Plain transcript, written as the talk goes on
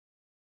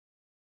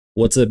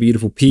What's up,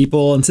 beautiful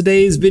people? In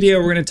today's video,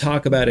 we're going to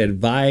talk about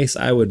advice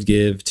I would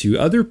give to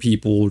other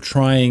people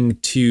trying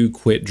to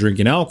quit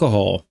drinking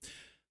alcohol.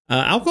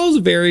 Alcohol is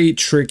a very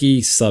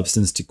tricky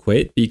substance to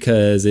quit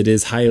because it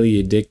is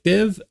highly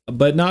addictive.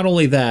 But not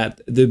only that,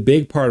 the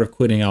big part of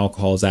quitting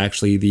alcohol is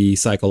actually the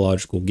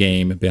psychological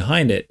game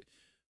behind it.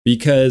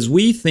 Because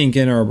we think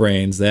in our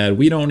brains that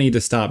we don't need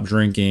to stop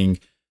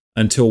drinking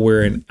until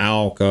we're an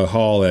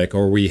alcoholic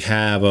or we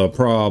have a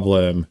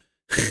problem.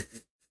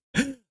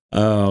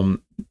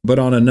 But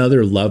on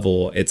another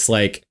level, it's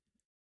like,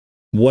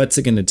 what's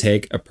it going to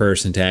take a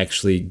person to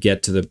actually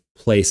get to the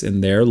place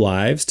in their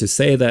lives to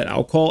say that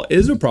alcohol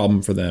is a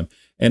problem for them?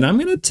 And I'm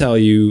going to tell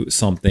you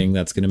something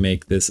that's going to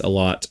make this a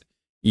lot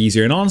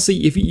easier. And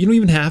honestly, if you don't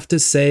even have to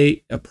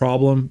say a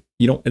problem,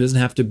 it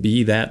doesn't have to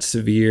be that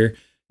severe.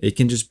 It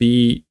can just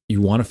be you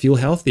want to feel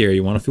healthier,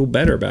 you want to feel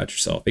better about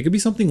yourself. It could be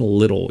something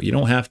little. You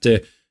don't have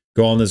to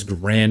go on this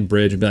grand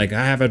bridge and be like,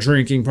 I have a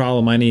drinking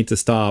problem, I need to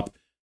stop.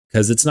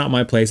 Because it's not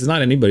my place. It's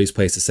not anybody's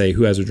place to say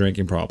who has a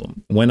drinking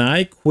problem. When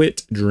I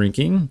quit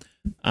drinking,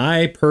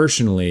 I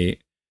personally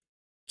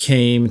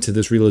came to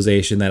this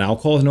realization that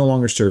alcohol is no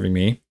longer serving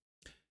me.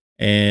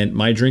 And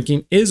my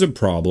drinking is a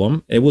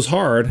problem. It was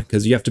hard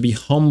because you have to be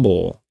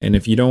humble. And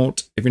if you're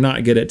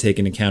not good at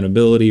taking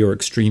accountability or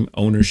extreme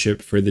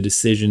ownership for the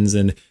decisions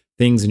and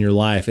things in your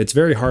life, it's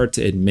very hard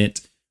to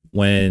admit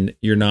when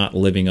you're not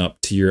living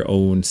up to your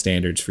own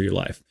standards for your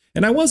life.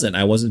 And I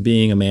wasn't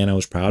being a man I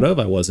was proud of.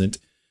 I wasn't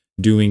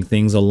doing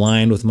things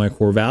aligned with my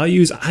core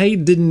values. I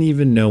didn't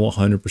even know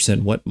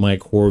 100% what my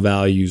core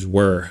values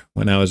were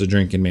when I was a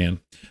drinking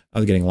man. I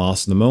was getting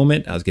lost in the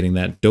moment. I was getting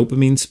that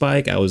dopamine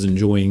spike. I was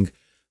enjoying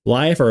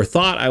life, or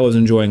thought I was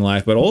enjoying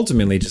life, but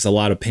ultimately just a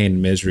lot of pain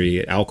and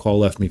misery. Alcohol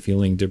left me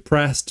feeling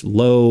depressed,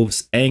 low,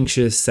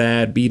 anxious,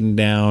 sad, beaten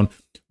down,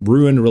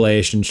 ruined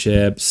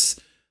relationships,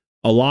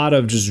 a lot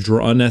of just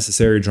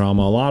unnecessary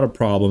drama, a lot of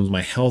problems.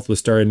 My health was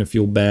starting to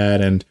feel bad,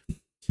 and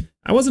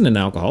I wasn't an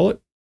alcoholic.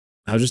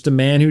 I was just a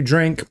man who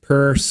drank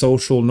per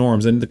social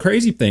norms. And the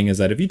crazy thing is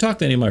that if you talk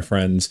to any of my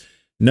friends,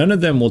 none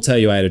of them will tell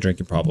you I had a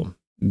drinking problem.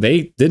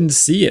 They didn't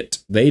see it.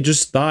 They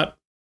just thought,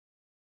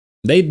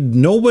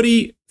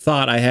 nobody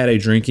thought I had a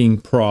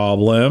drinking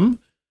problem.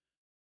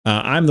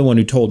 I'm the one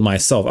who told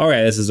myself, all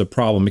right, this is a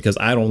problem because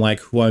I don't like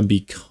who I'm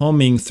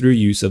becoming through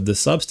use of the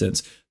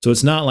substance. So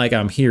it's not like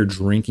I'm here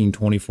drinking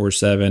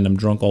 24/7. I'm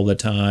drunk all the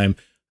time.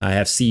 I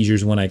have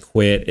seizures when I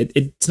quit.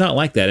 It's not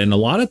like that. And a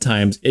lot of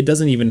times it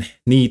doesn't even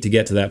need to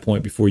get to that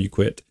point before you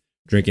quit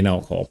drinking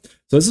alcohol.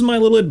 So this is my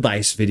little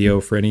advice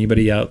video for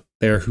anybody out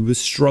there who is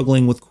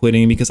struggling with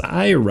quitting, because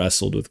I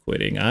wrestled with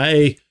quitting.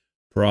 I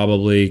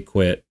probably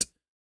quit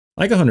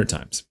like 100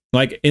 times.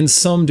 Like in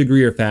some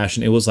degree or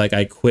fashion, it was like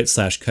I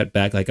quit/cut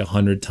back like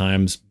 100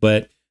 times.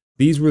 But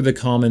these were the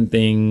common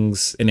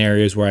things in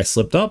areas where I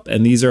slipped up.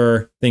 And these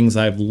are things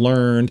I've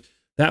learned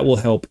that will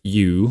help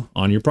you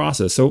on your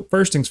process. So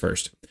first things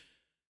first.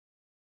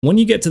 When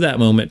you get to that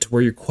moment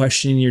where you're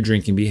questioning your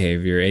drinking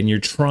behavior and you're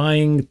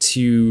trying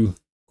to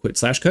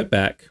quit/cut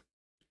back,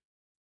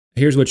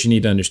 here's what you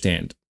need to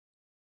understand.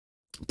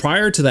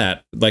 Prior to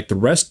that, like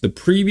the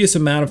previous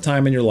amount of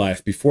time in your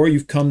life, before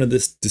you've come to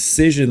this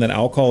decision that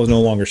alcohol is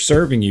no longer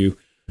serving you,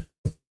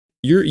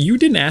 you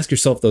didn't ask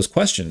yourself those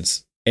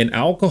questions. And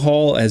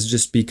alcohol has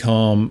just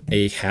become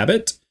a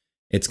habit.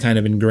 It's kind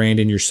of ingrained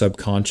in your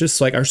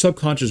subconscious. Like our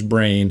subconscious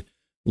brain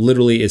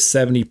literally is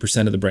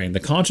 70% of the brain. The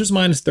conscious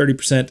mind is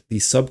 30%. The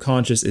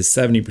subconscious is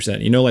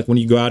 70%. Like when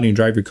you go out and you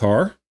drive your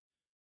car,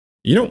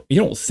 you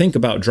don't think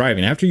about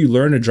driving. After you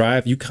learn to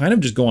drive, you kind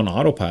of just go on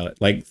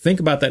autopilot. Like think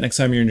about that next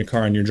time you're in your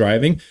car and you're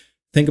driving.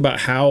 Think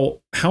about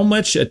how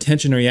much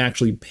attention are you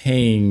actually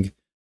paying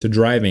to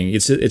driving.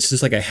 It's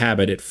just like a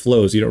habit. It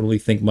flows. You don't really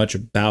think much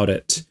about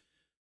it.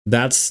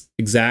 That's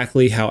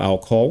exactly how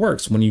alcohol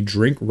works. When you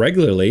drink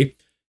regularly,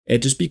 it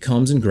just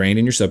becomes ingrained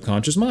in your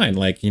subconscious mind.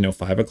 Like,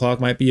 5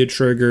 o'clock might be a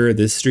trigger.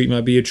 This street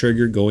might be a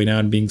trigger. Going out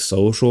and being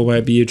social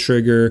might be a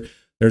trigger.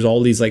 There's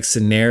all these like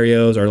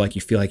scenarios, or like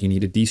you feel like you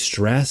need to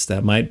de-stress.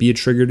 That might be a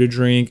trigger to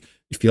drink.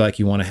 You feel like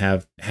you want to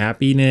have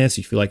happiness.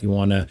 You feel like you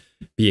want to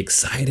be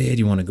excited.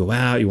 You want to go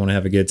out. You want to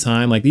have a good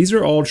time. Like these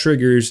are all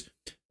triggers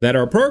that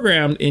are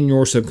programmed in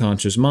your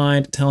subconscious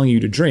mind telling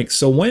you to drink.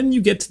 So when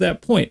you get to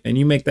that point and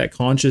you make that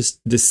conscious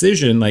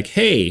decision, like,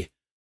 hey,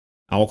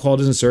 alcohol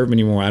doesn't serve me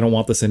anymore, I don't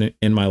want this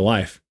in my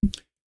life,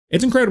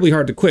 it's incredibly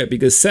hard to quit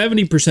because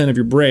 70% of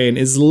your brain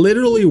is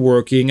literally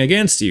working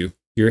against you,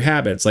 your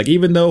habits. Like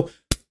even though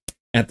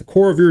at the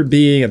core of your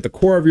being, at the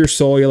core of your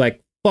soul, you're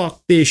like,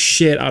 fuck this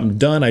shit, I'm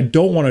done, I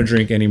don't want to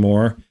drink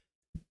anymore.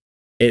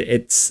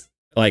 It's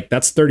like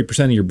that's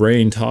 30% of your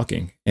brain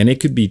talking. And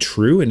it could be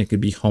true, and it could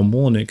be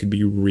humble, and it could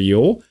be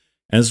real.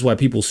 And this is why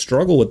people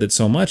struggle with it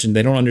so much, and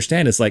they don't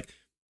understand. It's like,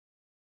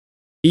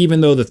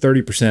 even though the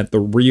 30%, the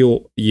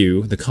real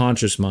you, the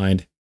conscious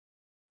mind,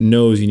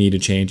 knows you need to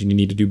change and you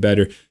need to do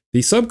better,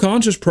 the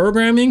subconscious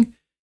programming,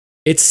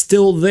 it's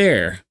still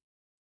there.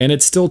 And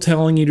it's still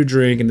telling you to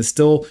drink, and it's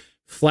still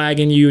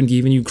flagging you and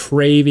giving you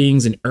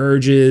cravings and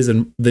urges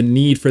and the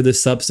need for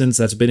this substance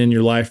that's been in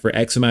your life for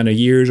X amount of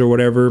years or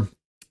whatever.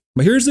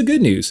 But here's the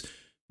good news.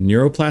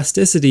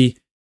 Neuroplasticity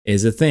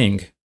is a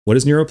thing. What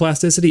is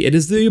neuroplasticity? It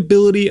is the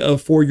ability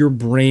for your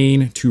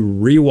brain to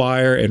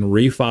rewire and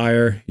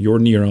refire your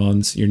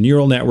neurons, your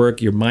neural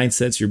network, your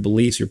mindsets, your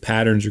beliefs, your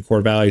patterns, your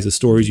core values, the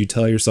stories you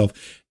tell yourself.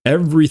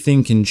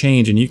 Everything can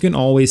change, and you can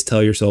always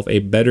tell yourself a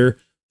better,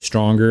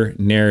 stronger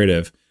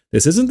narrative.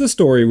 This isn't the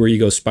story where you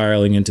go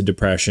spiraling into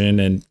depression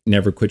and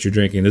never quit your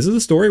drinking. This is the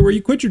story where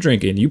you quit your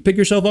drinking. You pick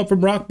yourself up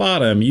from rock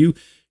bottom. You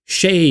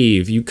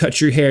shave, you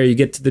cut your hair, you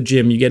get to the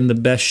gym, you get in the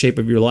best shape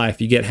of your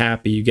life, you get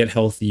happy, you get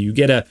healthy, you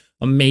get an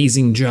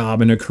amazing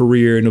job and a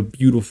career and a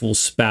beautiful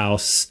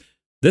spouse.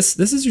 This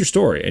is your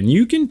story, and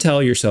you can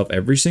tell yourself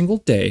every single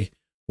day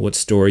what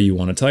story you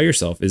want to tell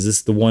yourself. Is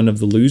this the one of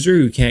the loser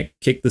who can't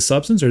kick the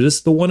substance, or is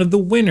this the one of the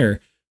winner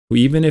who,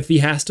 even if he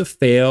has to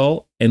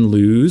fail and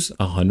lose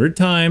 100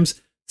 times,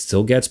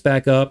 still gets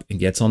back up and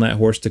gets on that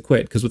horse to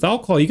quit? Because with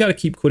alcohol, you got to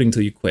keep quitting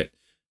till you quit.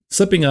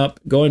 Slipping up,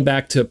 going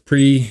back to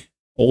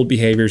old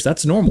behaviors,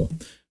 that's normal.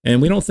 And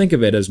we don't think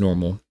of it as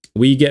normal.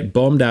 We get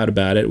bummed out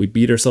about it. We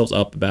beat ourselves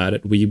up about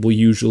it. We will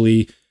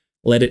usually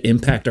let it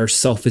impact our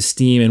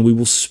self-esteem, and we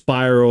will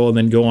spiral and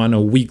then go on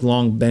a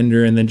week-long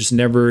bender and then just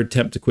never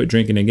attempt to quit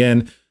drinking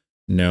again.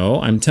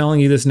 No, I'm telling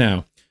you this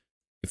now.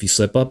 If you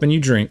slip up and you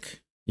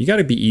drink, you got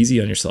to be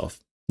easy on yourself.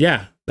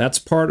 Yeah, that's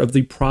part of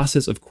the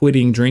process of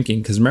quitting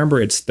drinking, because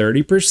remember, it's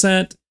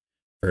 30%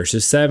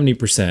 versus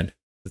 70%.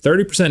 The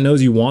 30%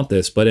 knows you want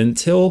this, but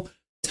until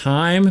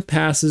time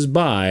passes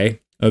by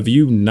of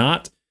you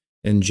not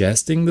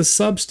ingesting the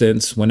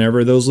substance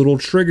whenever those little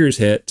triggers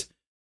hit,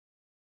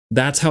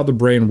 that's how the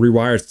brain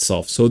rewires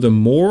itself. So the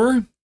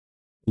more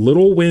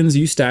little wins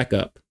you stack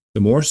up,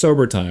 the more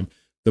sober time,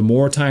 the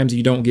more times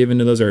you don't give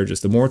into those urges,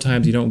 the more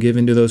times you don't give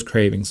into those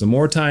cravings, the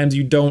more times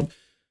you don't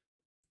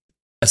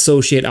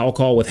associate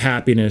alcohol with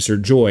happiness or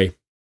joy.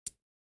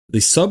 The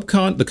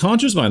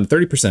conscious mind,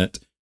 30%,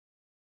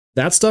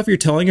 that stuff you're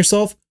telling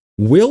yourself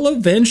will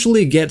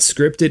eventually get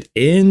scripted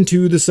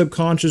into the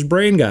subconscious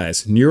brain,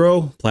 guys.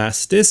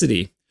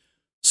 Neuroplasticity.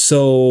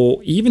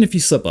 So even if you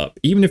slip up,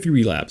 even if you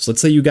relapse,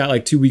 let's say you got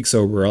like 2 weeks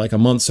sober or like a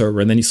month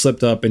sober, and then you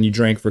slipped up and you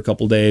drank for a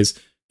couple days,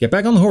 get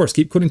back on the horse,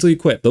 keep quitting until you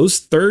quit. Those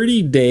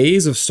 30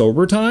 days of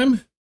sober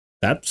time,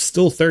 that's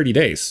still 30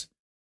 days.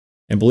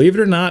 And believe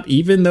it or not,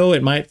 even though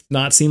it might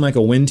not seem like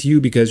a win to you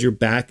because you're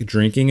back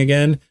drinking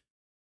again,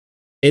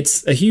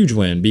 it's a huge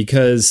win,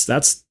 because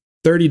that's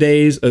 30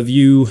 days of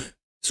you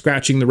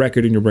scratching the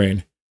record in your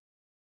brain,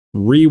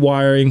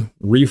 rewiring,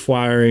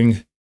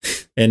 refiring,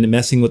 and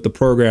messing with the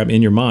program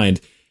in your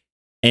mind.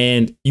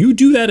 And you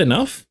do that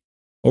enough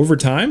over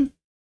time,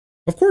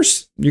 of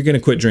course you're going to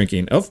quit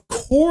drinking. Of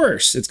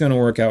course it's going to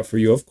work out for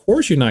you. Of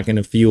course you're not going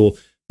to feel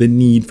the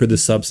need for the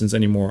substance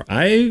anymore.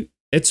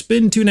 It's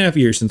been 2.5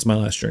 years since my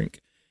last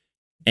drink,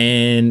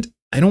 and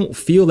I don't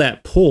feel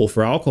that pull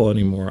for alcohol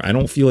anymore. I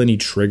don't feel any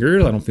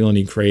triggers. I don't feel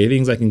any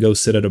cravings. I can go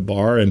sit at a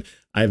bar and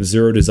I have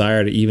zero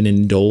desire to even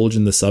indulge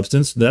in the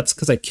substance. That's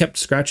because I kept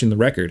scratching the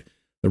record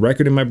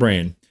in my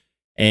brain.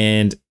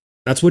 And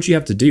that's what you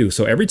have to do.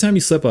 So every time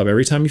you slip up,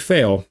 every time you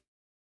fail,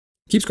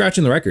 keep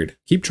scratching the record.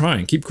 Keep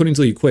trying. Keep quitting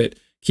until you quit.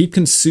 Keep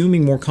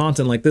consuming more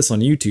content like this on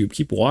YouTube.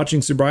 Keep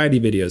watching sobriety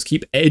videos.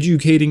 Keep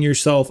educating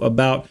yourself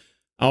about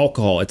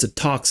alcohol. It's a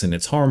toxin.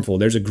 It's harmful.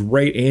 There's a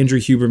great Andrew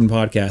Huberman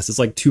podcast. It's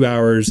like 2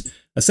 hours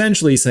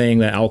essentially saying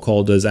that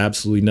alcohol does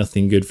absolutely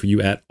nothing good for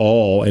you at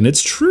all. And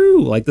it's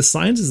true. Like, the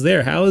science is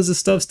there. How is this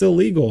stuff still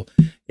legal?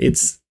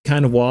 It's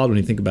kind of wild when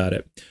you think about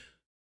it.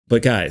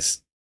 But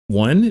guys,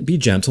 1, be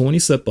gentle when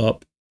you slip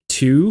up.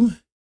 2,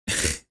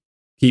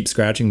 keep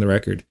scratching the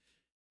record.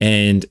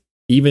 And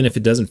even if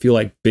it doesn't feel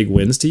like big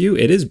wins to you,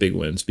 it is big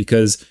wins,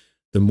 because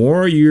the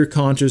more your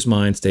conscious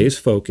mind stays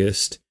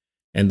focused,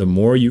 and the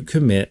more you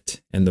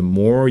commit, and the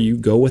more you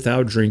go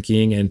without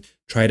drinking and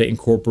try to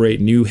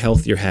incorporate new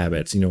healthier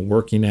habits,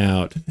 working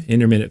out,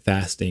 intermittent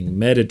fasting,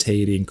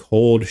 meditating,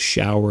 cold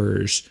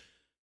showers,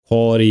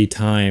 quality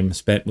time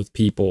spent with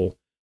people,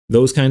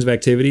 those kinds of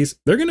activities,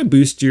 they're going to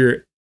boost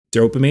your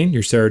dopamine,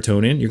 your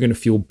serotonin. You're going to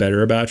feel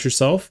better about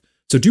yourself.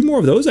 So do more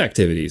of those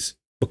activities,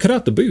 but cut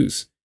out the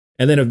booze.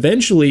 And then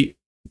eventually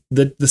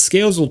the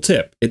scales will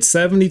tip. It's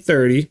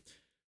 70-30.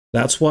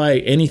 That's why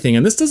anything,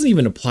 and this doesn't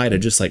even apply to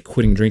just like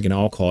quitting drinking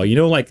alcohol,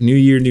 like new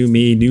year, new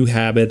me, new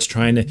habits,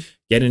 trying to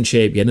get in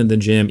shape, get in the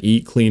gym,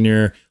 eat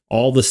cleaner,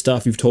 all the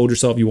stuff you've told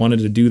yourself you wanted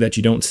to do that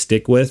you don't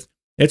stick with.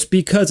 It's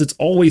because it's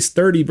always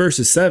 30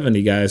 versus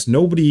 70, guys.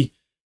 Nobody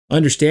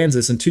understands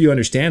this until you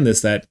understand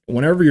this, that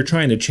whenever you're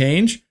trying to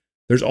change,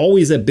 there's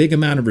always a big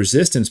amount of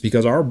resistance,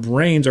 because our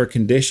brains are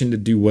conditioned to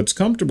do what's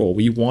comfortable.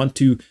 We want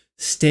to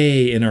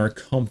stay in our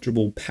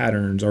comfortable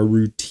patterns, our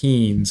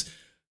routines.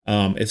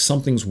 If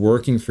something's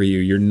working for you,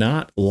 you're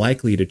not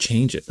likely to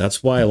change it.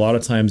 That's why a lot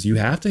of times you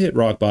have to hit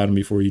rock bottom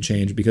before you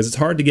change, because it's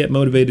hard to get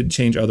motivated to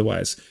change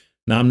otherwise.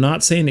 Now, I'm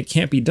not saying it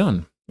can't be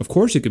done. Of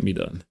course it can be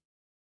done.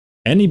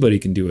 Anybody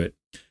can do it.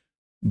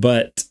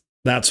 But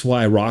that's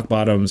why rock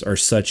bottoms are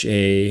such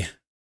a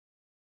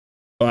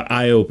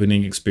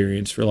eye-opening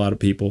experience for a lot of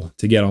people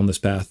to get on this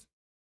path.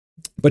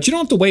 But you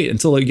don't have to wait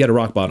until you get a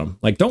rock bottom.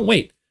 Like, don't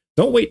wait.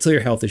 Don't wait till your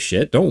health is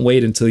shit. Don't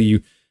wait until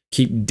you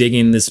keep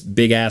digging this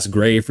big ass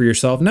grave for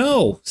yourself.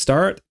 No,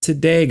 start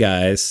today,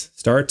 guys.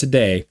 Start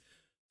today.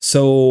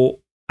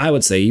 So I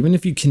would say, even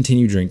if you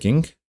continue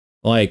drinking,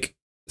 like,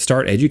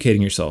 start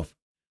educating yourself.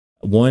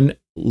 One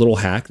little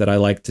hack that I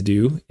like to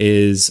do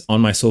is on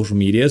my social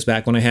medias,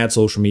 back when I had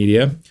social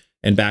media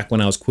and back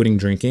when I was quitting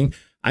drinking,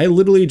 I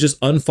literally just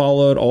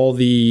unfollowed all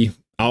the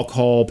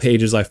alcohol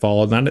pages I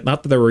followed.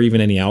 Not that there were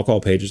even any alcohol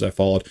pages I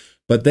followed,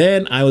 but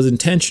then I was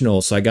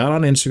intentional. So I got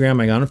on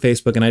Instagram, I got on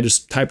Facebook, and I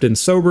just typed in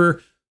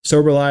sober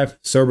life,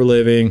 sober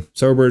living,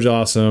 sober is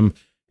awesome,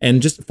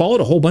 and just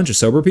followed a whole bunch of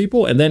sober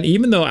people. And then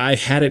even though I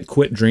hadn't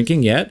quit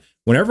drinking yet,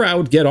 whenever I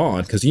would get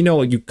on, because you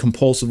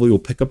compulsively will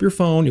pick up your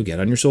phone, you'll get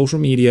on your social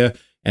media,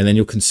 and then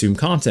you'll consume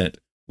content.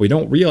 We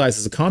don't realize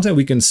is the content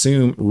we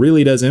consume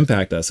really does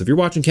impact us. If you're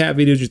watching cat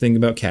videos, you're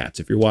thinking about cats.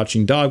 If you're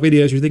watching dog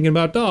videos, you're thinking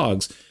about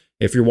dogs.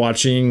 If you're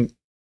watching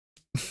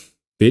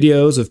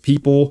videos of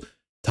people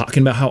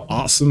talking about how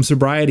awesome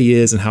sobriety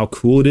is and how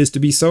cool it is to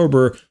be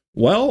sober,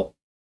 well,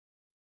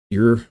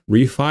 you're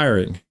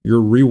refiring,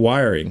 you're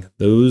rewiring.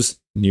 Those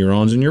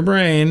neurons in your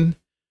brain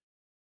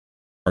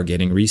are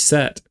getting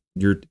reset.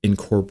 You're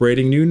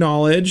incorporating new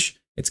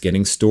knowledge. It's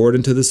getting stored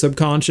into the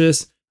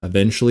subconscious.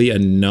 Eventually,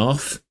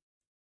 enough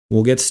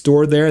will get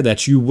stored there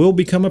that you will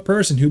become a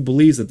person who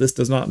believes that this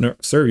does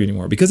not serve you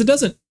anymore, because it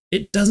doesn't.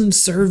 It doesn't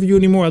serve you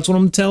anymore. That's what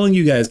I'm telling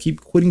you guys.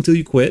 Keep quitting till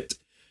you quit.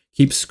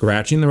 Keep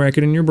scratching the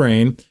record in your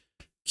brain.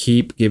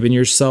 Keep giving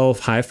yourself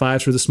high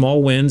fives for the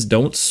small wins.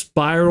 Don't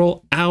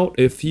spiral out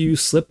if you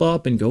slip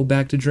up and go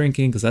back to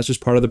drinking, because that's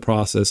just part of the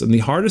process. And the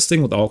hardest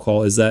thing with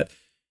alcohol is that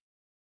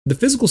the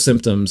physical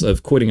symptoms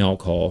of quitting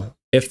alcohol,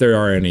 if there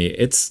are any,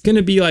 it's going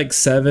to be like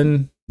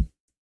 7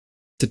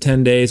 to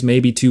 10 days,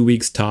 maybe 2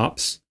 weeks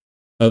tops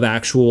of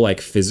actual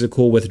like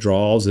physical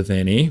withdrawals, if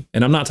any.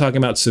 And I'm not talking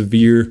about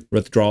severe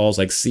withdrawals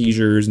like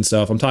seizures and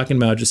stuff. I'm talking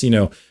about just,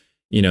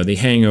 the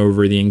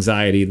hangover, the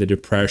anxiety, the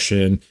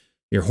depression,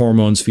 your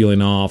hormones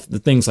feeling off, the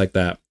things like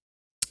that.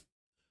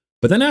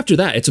 But then after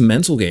that, it's a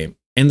mental game.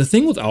 And the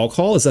thing with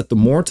alcohol is that the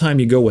more time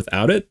you go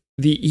without it,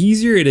 the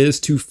easier it is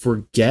to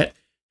forget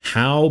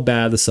how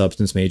bad the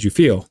substance made you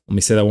feel. Let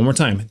me say that one more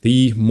time.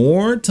 The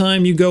more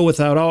time you go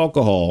without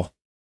alcohol,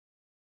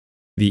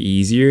 the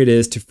easier it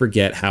is to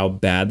forget how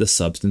bad the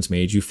substance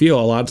made you feel.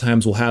 A lot of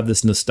times we'll have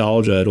this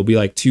nostalgia. It'll be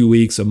like 2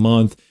 weeks, a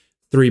month,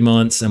 3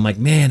 months. I'm like,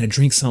 man, a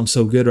drink sounds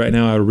so good right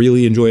now. I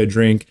really enjoy a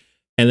drink.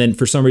 And then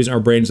for some reason,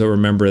 our brains don't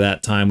remember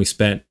that time we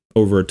spent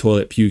over a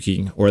toilet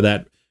puking, or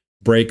that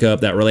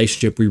breakup, that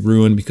relationship we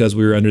ruined because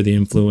we were under the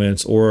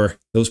influence, or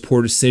those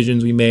poor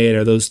decisions we made,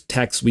 or those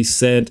texts we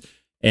sent,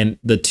 and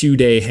the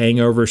 2-day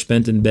hangover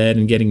spent in bed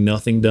and getting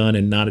nothing done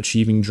and not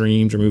achieving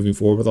dreams or moving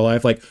forward with our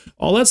life. Like,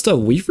 all that stuff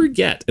we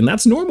forget, and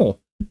that's normal.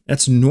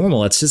 That's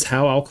normal. That's just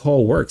how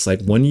alcohol works.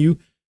 Like, when you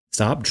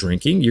stop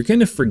drinking, you're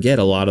going to forget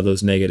a lot of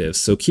those negatives.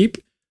 So keep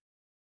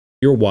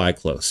your why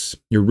close.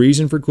 Your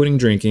reason for quitting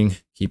drinking,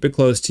 keep it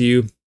close to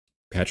you.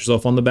 Pat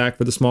yourself on the back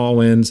for the small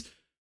wins.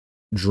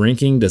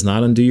 Drinking does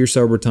not undo your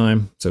sober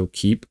time, so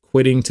keep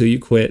quitting till you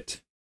quit.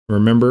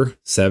 Remember,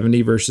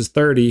 70 versus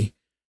 30.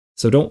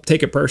 So don't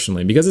take it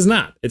personally, because it's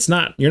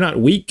not, you're not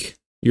weak.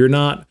 You're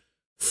not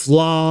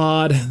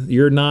flawed.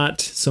 You're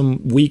not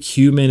some weak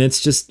human.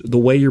 It's just the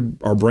way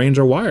our brains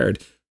are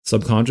wired.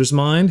 Subconscious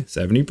mind,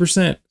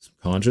 70%.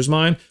 Conscious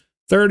mind,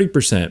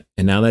 30%.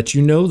 And now that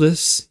you know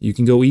this, you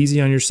can go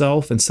easy on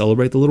yourself and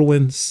celebrate the little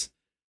wins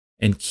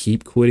and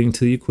keep quitting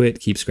till you quit.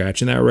 Keep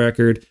scratching that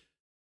record.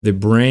 The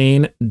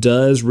brain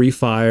does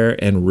refire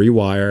and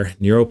rewire.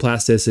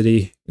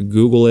 Neuroplasticity,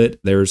 Google it.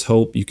 There's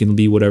hope. You can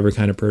be whatever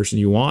kind of person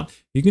you want.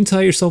 You can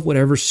tell yourself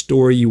whatever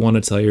story you want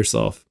to tell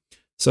yourself.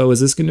 So is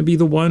this going to be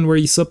the one where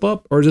you slip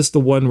up, or is this the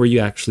one where you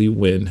actually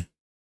win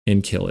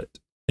and kill it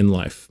in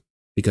life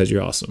because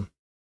you're awesome?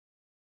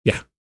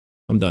 Yeah,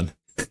 I'm done.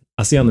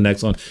 I'll see you on the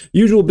next one.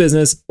 Usual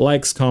business,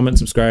 likes, comments,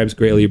 subscribes,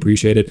 greatly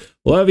appreciated.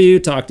 Love you.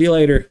 Talk to you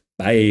later.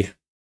 Bye.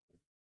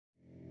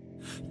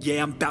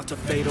 Yeah, I'm about to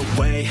fade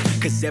away,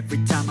 cause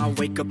every time I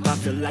wake up I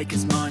feel like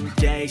it's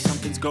Monday.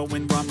 Something's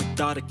going wrong with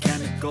all the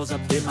chemicals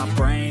up in my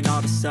brain. All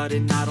of a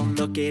sudden I don't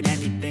look at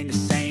anything the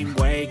same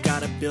way.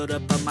 Got a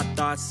buildup of my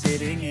thoughts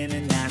sitting in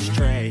an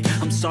ashtray.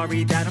 I'm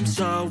sorry that I'm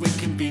so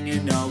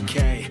inconvenient,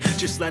 okay.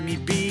 Just let me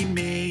be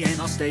me and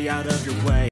I'll stay out of your way.